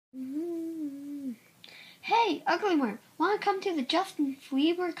Hey, Ugly Worm, want to come to the Justin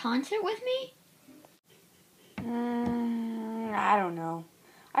Fleeber concert with me? I don't know.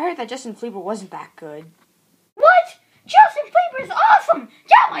 I heard that Justin Fleeber wasn't that good. What? Justin Fleeber is awesome!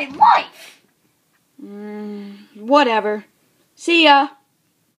 Yeah, my life! Whatever. See ya.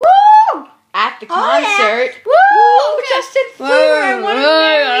 Woo! At the concert. Yeah. Woo! Justin Fleeber, I want to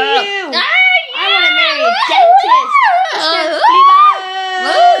marry you. I want to marry a dentist. Justin Fleeber.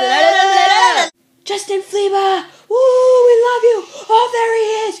 Justin Fleeber. Woo, we love you. Oh, there he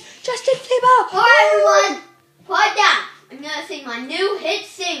is. Justin Fleeber. Alright, everyone. Quiet down. I'm going to sing my new hit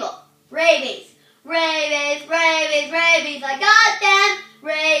single, Rabies. Rabies, rabies, rabies, I got them.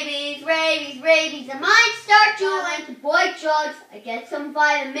 Rabies, rabies, rabies, I might start to. I went to boy drugs, I get some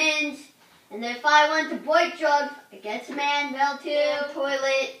vitamins. And then if I went to boy drugs, I get some Anvil too.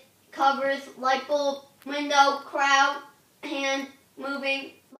 Toilet, covers, light bulb, window, crowd, hand,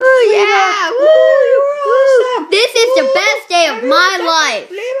 moving. Ooh, yeah! Woo! This is the best day of my life.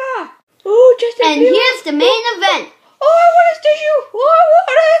 Fleeber. Oh, Justin And Fleeber. here's the main event. Oh, I want his tissue. Oh, I want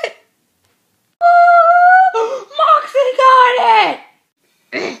it. Oh, Moxie got it.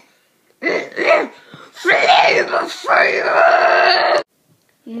 Fleeber Fever.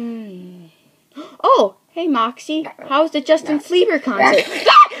 Oh, hey, Moxie. How's the Justin Fleeber concert?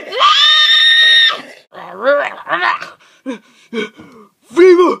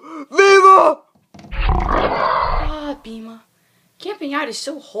 Fever! Fever! Ah, Bima. Camping out is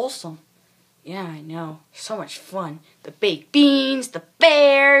so wholesome. Yeah, I know. So much fun. The baked beans, the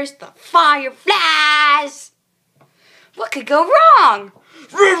bears, the fireflies. What could go wrong?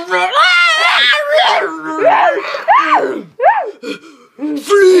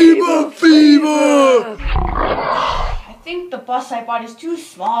 Fleeber Fever! I think the bus I bought is too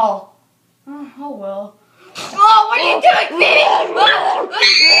small. Oh well. Oh, what are you doing, baby?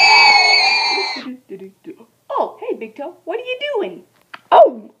 Oh, hey, Big Toe. What are you doing?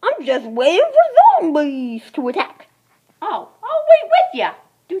 Oh, I'm just waiting for zombies to attack. Oh, I'll wait with ya.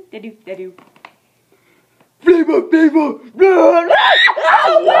 Do-da-do-da-do. Fleeber Fever!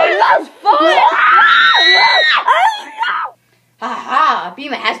 Oh, that's fun! Ha!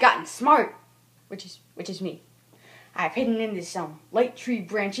 Bima has gotten smart, which is me. I've hidden into some light tree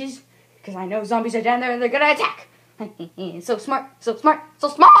branches because I know zombies are down there and they're gonna attack. So smart, so smart, so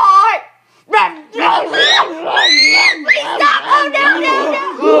smart! Run! Please stop!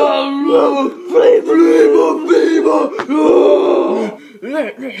 Oh no! Fleeber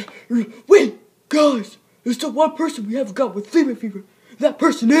Fever! Wait, guys! There's still one person we haven't got with Fleeber Fever. That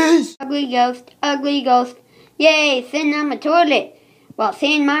person is Ugly ghost, yay, sitting on my toilet while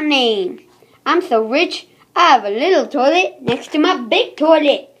saying my name. I'm so rich, I have a little toilet next to my big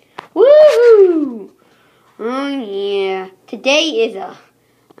toilet. Woohoo! Oh yeah, today is a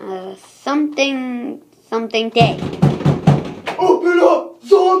something day. Open up,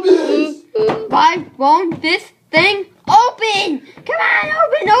 zombies! Why won't this thing open? Come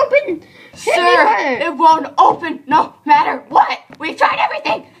on, open! Sir, it won't open no matter what. We've tried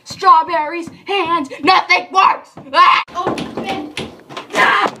everything. Strawberries, hands, nothing works. Open.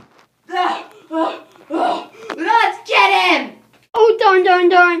 Let's get him. Oh,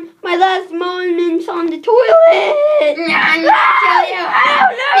 darn. My last moment's on the toilet. I'm gonna kill you.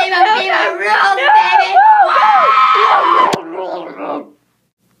 Fever rules, baby.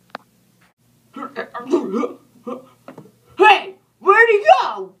 Hey, where'd he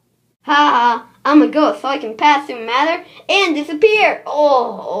go? Ha! I'm a ghost, so I can pass through matter and disappear.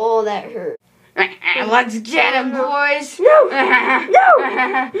 Oh, that hurt. Let's get him, boys. No!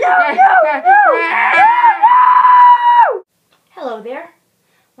 Hello there.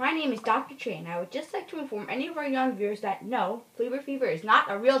 My name is Dr. Trey, and I would just like to inform any of our young viewers that no, Fleeber Fever is not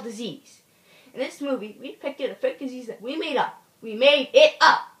a real disease. In this movie, we depicted a fake disease that we made up. We made it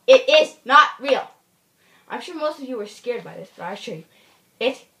up. It is not real. I'm sure most of you were scared by this, but I assure you,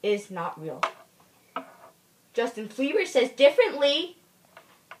 it is not real. Justin Fleeber says differently.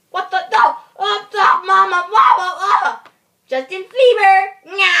 What the? No! Stop, Mama! Justin Fleeber!